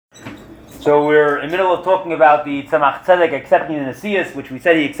So we're in the middle of talking about the Tzemach Tzedek accepting the Nesius, which we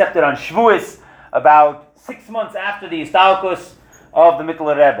said he accepted on Shavuos about 6 months after the Istalkus of the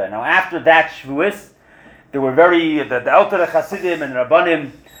Mittler Rebbe. Now after that Shavuos, there were the Elter Chasidim and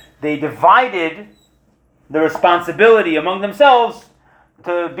Rabbanim, they divided the responsibility among themselves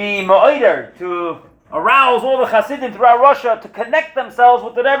to be Ma'oder, to arouse all the Chasidim throughout Russia to connect themselves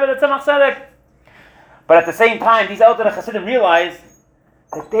with the Rebbe, the Tzemach Tzedek. But at the same time, these Elter Chasidim realized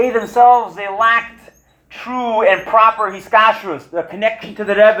that they themselves, they lacked true and proper hiskashrus, the connection to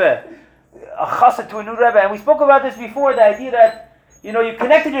the Rebbe, a chassid to a new Rebbe. And we spoke about this before, the idea that, you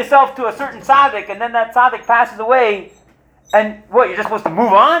connected yourself to a certain tzaddik, and then that tzaddik passes away, and what, you're just supposed to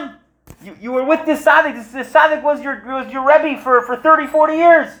move on? You were with this tzaddik, this tzaddik was your Rebbe for 30, 40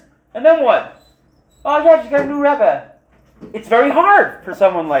 years, and then what? Oh yeah, you got a new Rebbe. It's very hard for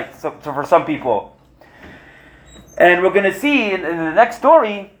someone for some people. And we're going to see in the next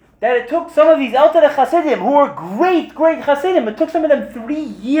story that it took some of these Elter Chasidim, who were great, great Chasidim, it took some of them 3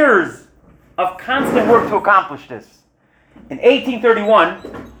 years of constant work to accomplish this. In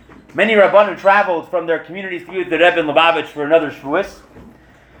 1831, many Rabbanim traveled from their communities to be with the Rebbe in Lubavitch for another Shavuos.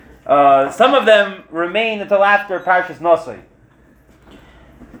 Some of them remained until after Parshas Nosai.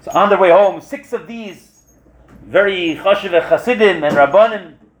 So on their way home, 6 of these very Chashiv Chasidim and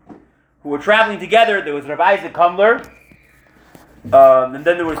Rabbanim who were traveling together, there was Rabbi Isaac Kumler, and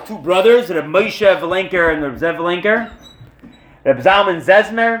then there was 2 brothers, Reb Moshe Velenker and Reb Zev Velenker, Reb Zalman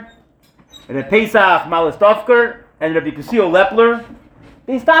Zezmer, Reb Pesach Malostovker, and Reb Kusio Lepler.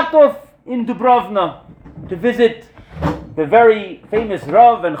 They stopped off in Dubrovna to visit the very famous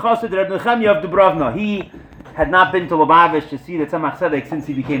Rav and Chassid Reb Nechemia of Dubrovna. He had not been to Lubavitch to see the Tzemach Tzedek since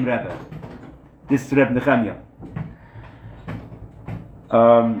he became Rebbe. This Reb Nechemia.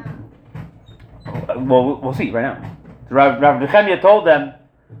 Well, we'll see right now. Rav Nechemia told them,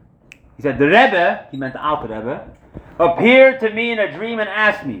 he said, the Rebbe, he meant the Alter Rebbe, appeared to me in a dream and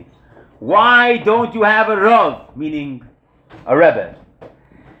asked me, why don't you have a Rav, meaning a Rebbe?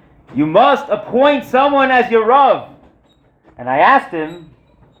 You must appoint someone as your Rav. And I asked him,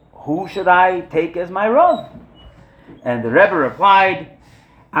 who should I take as my Rav? And the Rebbe replied,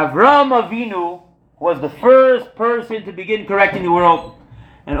 Avram Avinu was the first person to begin correcting the world.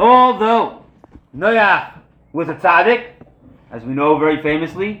 And although Noach was a tzaddik, as we know very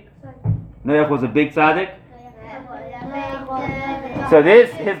famously, Noach was a big tzaddik. So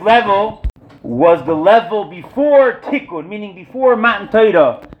his level was the level before Tikkun, meaning before Matan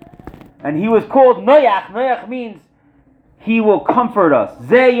Torah. And he was called Noach. Noach means he will comfort us.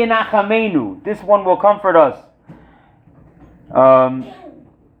 Ze Yenachamenu. This one will comfort us.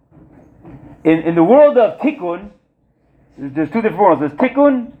 In the world of Tikkun, there's 2 different worlds. There's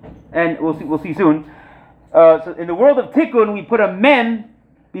Tikkun, and we'll see soon. So in the world of Tikkun, we put a mem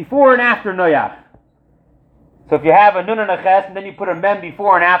before and after Noach. So if you have a nun and a ches, and then you put a mem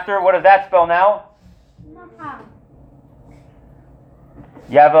before and after, what does that spell now?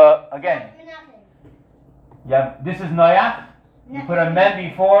 You have this is Noach. You put a mem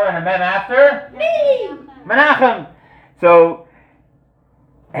before and a mem after? Menachem. So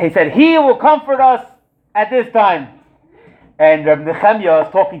he said, he will comfort us at this time. And Reb Nechemia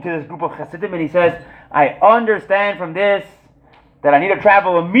is talking to this group of Chassidim, and he says, I understand from this that I need to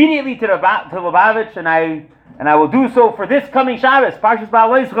travel immediately to Lubavitch, and I will do so for this coming Shabbos, Parshas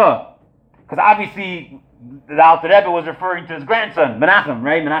Ba'aloischa. Because obviously the Alter Rebbe was referring to his grandson, Menachem,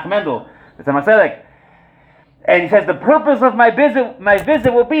 right? Menachem Mendel, the Tzemach Tzedek. And he says, the purpose of my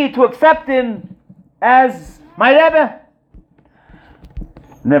visit will be to accept him as my Rebbe.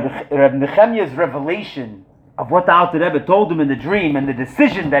 Reb Nechemia's revelation of what the Alter Rebbe told him in the dream and the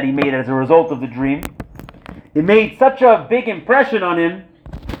decision that he made as a result of the dream, it made such a big impression on him,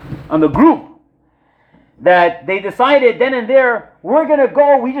 on the group, that they decided then and there, we're going to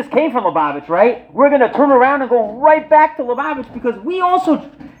go, we just came from Lubavitch, right? We're going to turn around and go right back to Lubavitch because we also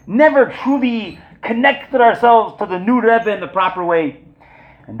never truly connected ourselves to the new Rebbe in the proper way.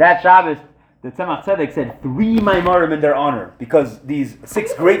 And that Shabbos, the Tzemach Tzedek said 3 Maimarim in their honor because these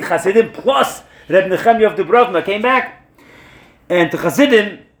 6 great Chassidim plus Reb Nechemia of Dubrovna came back. And to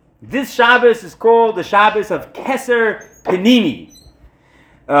Chassidim, this Shabbos is called the Shabbos of Keser Penimi.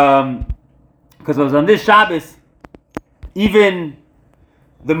 Because it was on this Shabbos, even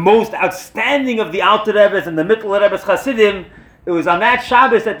the most outstanding of the Alter Rebbe's and the Mittler Rebbe's Chassidim, it was on that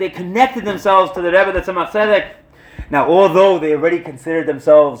Shabbos that they connected themselves to the Rebbe, the Tzemach Tzedek. Now, although they already considered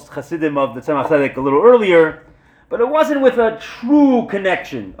themselves Chassidim of the Tzemach Tzedek a little earlier, but it wasn't with a true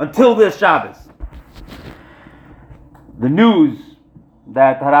connection until this Shabbos. The news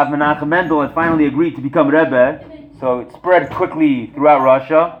that Harav Menachem Mendel had finally agreed to become Rebbe, so it spread quickly throughout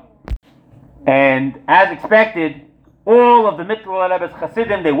Russia. And as expected, all of the Mittel Rebbe's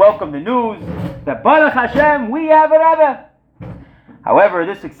Hasidim, they welcomed the news that Baruch Hashem, we have a Rebbe. However,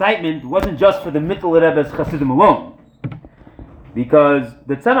 this excitement wasn't just for the Mittel Rebbe's Hasidim alone, because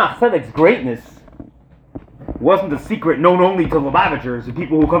the Tzemach Tzedek's greatness wasn't a secret known only to Lubavitchers, the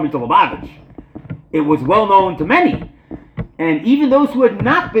people who come into Lubavitch. It was well known to many, and even those who had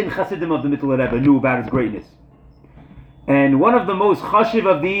not been Hasidim of the Mittel Rebbe knew about his greatness. And one of the most chashiv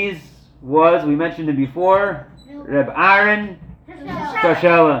of these was, we mentioned him before, Reb Aaron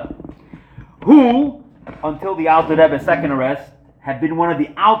Shashela, who, until the Alter Rebbe's second arrest, had been one of the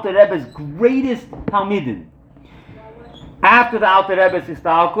Alter Rebbe's greatest Talmidim. After the Alter Rebbe's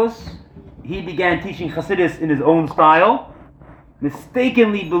Histalkus, he began teaching Chassidus in his own style,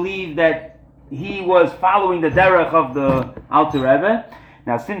 mistakenly believed that he was following the derech of the Alter Rebbe.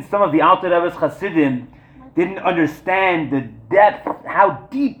 Now, since some of the Alter Rebbe's Chassidim didn't understand the depth, how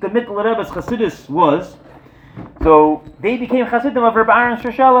deep the Mittel Rebbe's Chassidus was, so they became Chassidim of Reb Aaron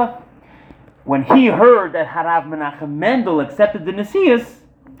Shashela. When he heard that Harav Menachem Mendel accepted the Nesius,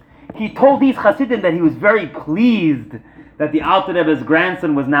 he told these Chassidim that he was very pleased that the Alter Rebbe's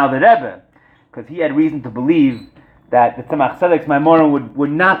grandson was now the Rebbe, because he had reason to believe that the Tzemach Tzedek's Maimorim would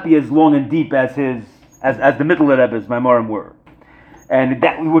not be as long and deep as the Mittel Rebbe's Maimorim were, and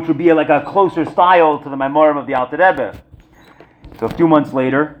that which would be like a closer style to the Maimorim of the Alter Rebbe. So a few months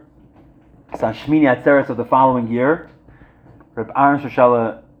later, it's on Shmini Atzeres of the following year, Reb Aaron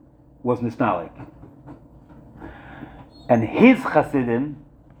Shashela was Nistalik, and his Chassidim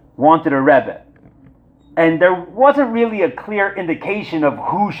wanted a Rebbe, and there wasn't really a clear indication of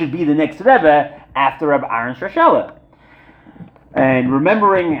who should be the next Rebbe after Reb Aaron Shashela. And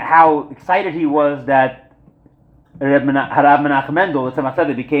remembering how excited he was that Harav Menachem Mendel, the Tzemach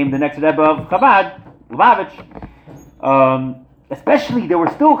Tzedek, became the next Rebbe of Chabad, Lubavitch, especially there were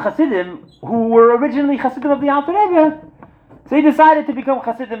still Chassidim who were originally Chassidim of the Alter Rebbe, so he decided to become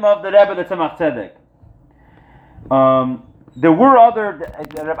Chassidim of the Rebbe, the Tzemach Tzedek. There were other,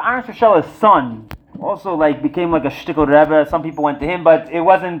 Reb Aaron Shashela's son also became like a shtickle Rebbe. Some people went to him, but it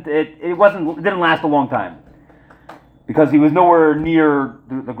didn't last a long time, because he was nowhere near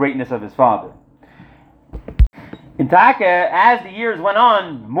the greatness of his father. In Taka, as the years went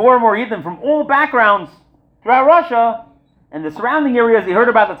on, more and more Yidden from all backgrounds throughout Russia and the surrounding areas, they heard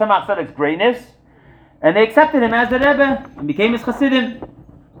about the Tzemach Tzedek's greatness, and they accepted him as the Rebbe and became his Chassidim.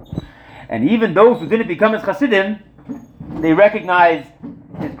 And even those who didn't become his Chassidim, they recognized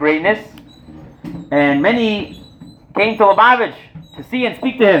his greatness, and many came to Lubavitch to see and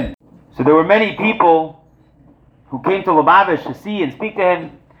speak to him. So there were many people who came to Lubavitch to see and speak to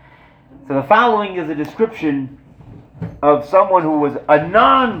him. So the following is a description of someone who was a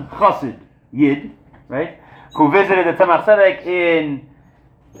non-Chassid Yid, right, who visited the Tzemach Tzedek in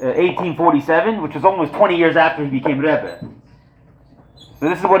 1847, which was almost 20 years after he became Rebbe. So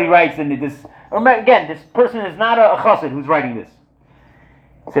this is what he writes in this. Again, this person is not a Chassid who's writing this.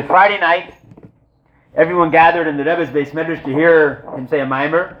 He said, Friday night, everyone gathered in the Rebbe's Beis Medrash to hear him say a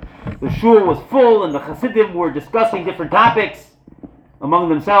mimer. The shul was full, and the Chassidim were discussing different topics among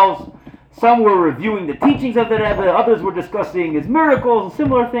themselves. Some were reviewing the teachings of the Rebbe, others were discussing his miracles and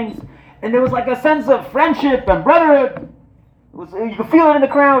similar things. And there was like a sense of friendship and brotherhood. You could feel it in the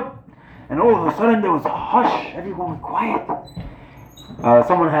crowd. And all of a sudden there was a hush. Everyone was quiet.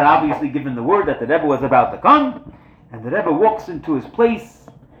 Someone had obviously given the word that the Rebbe was about to come. And the Rebbe walks into his place.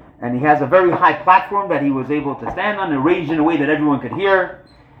 And he has a very high platform that he was able to stand on, arranged in a way that everyone could hear.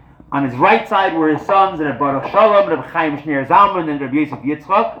 On his right side were his sons, Reb Baruch Shalom, Reb Chaim Shneir Zalman, and Reb Yosef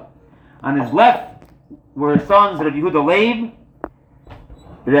Yitzchak. On his left were his sons, Reb Yehuda Leib,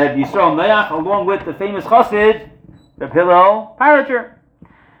 Reb Yisrael Noach, along with the famous Chassid, Reb Hillel Paracher.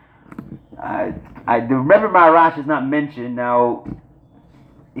 The Rebbe Maharash is not mentioned. Now,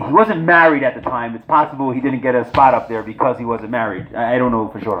 he wasn't married at the time. It's possible he didn't get a spot up there because he wasn't married. I don't know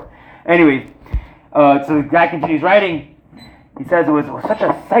for sure. Anyways, so the guy continues writing. He says it was such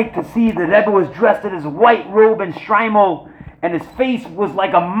a sight to see. The Rebbe was dressed in his white robe and shtreimel, and his face was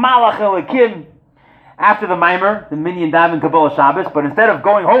like a malach Elokim. After the mimer, the minyan daven Kabbalah Shabbos, but instead of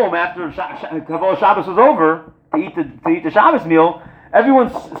going home after Kabbalah Shabbos was over to eat the Shabbos meal, everyone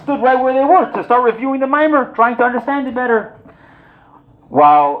stood right where they were to start reviewing the mimer, trying to understand it better.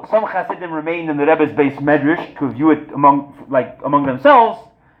 While some Chassidim remained in the Rebbe's Beis Medrash to review it among themselves,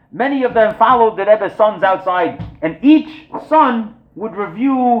 many of them followed the Rebbe's sons outside, and each son would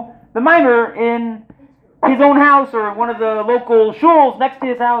review the mimer in his own house or one of the local shuls next to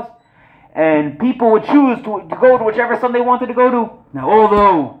his house, and people would choose to go to whichever son they wanted to go to. Now,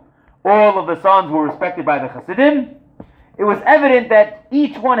 although all of the sons were respected by the Chassidim, it was evident that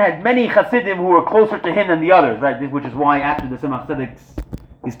each one had many Hasidim who were closer to him than the others, right? Which is why after the Tzemach Tzedek's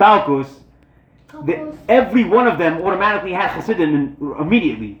Histalkus, every one of them automatically had Hasidim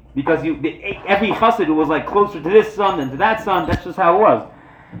immediately, because every Hasid was like closer to this son than to that son. That's just how it was.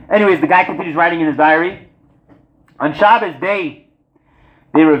 Anyways, the guy continues writing in his diary. On Shabbos day,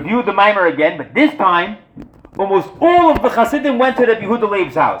 they reviewed the Maimer again, but this time, almost all of the Hasidim went to the Yehuda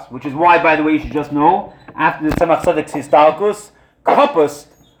Leib's house, which is why, by the way, you should just know, after the Tzemach Tzedek's Histalkus, Kappas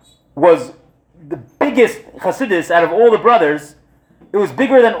was the biggest Hasidus out of all the brothers. It was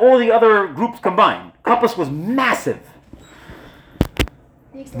bigger than all the other groups combined. Kappas was massive.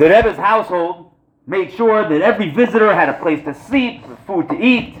 The Rebbe's household made sure that every visitor had a place to sleep, food to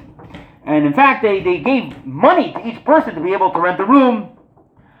eat, and in fact, they gave money to each person to be able to rent a room.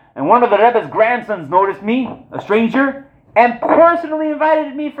 And one of the Rebbe's grandsons noticed me, a stranger, and personally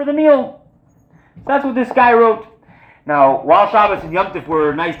invited me for the meal. So that's what this guy wrote. Now, while Shabbos and Yom Tov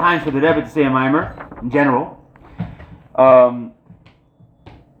were nice times for the Rebbe to say a Maimer, in general,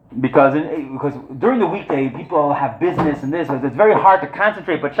 because during the weekday, people have business and this, so it's very hard to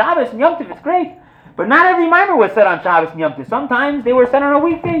concentrate, but Shabbos and Yom Tov, it's great. But not every Maimer was said on Shabbos and Yom Tov. Sometimes they were said on a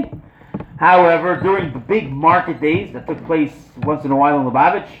weekday. However, during the big market days that took place once in a while in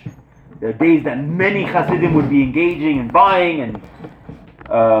Lubavitch, the days that many Hasidim would be engaging and buying and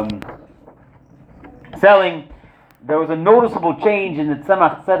selling, there was a noticeable change in the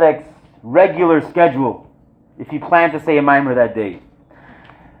Tzemach Tzedek's regular schedule if he planned to say a Maimer that day.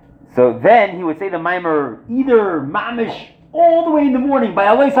 So then he would say the Maimer either mamish all the way in the morning, by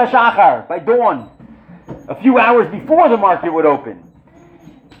Aleis HaShachar, by dawn, a few hours before the market would open.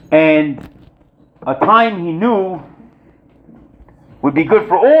 And a time he knew would be good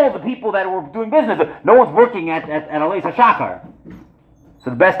for all the people that were doing business. No one's working at Aleis HaShachar. So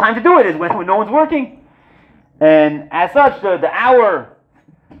the best time to do it is when no one's working. And as such, the hour,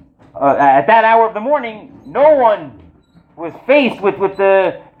 at that hour of the morning, no one was faced with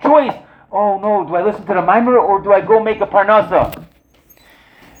the choice, oh no, do I listen to the Maimer or do I go make a Parnasa?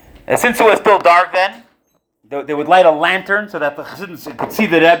 And since it was still dark then, they would light a lantern so that the Chassidim could see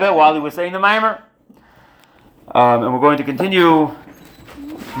the Rebbe while he was saying the Maimer. And we're going to continue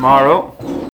tomorrow.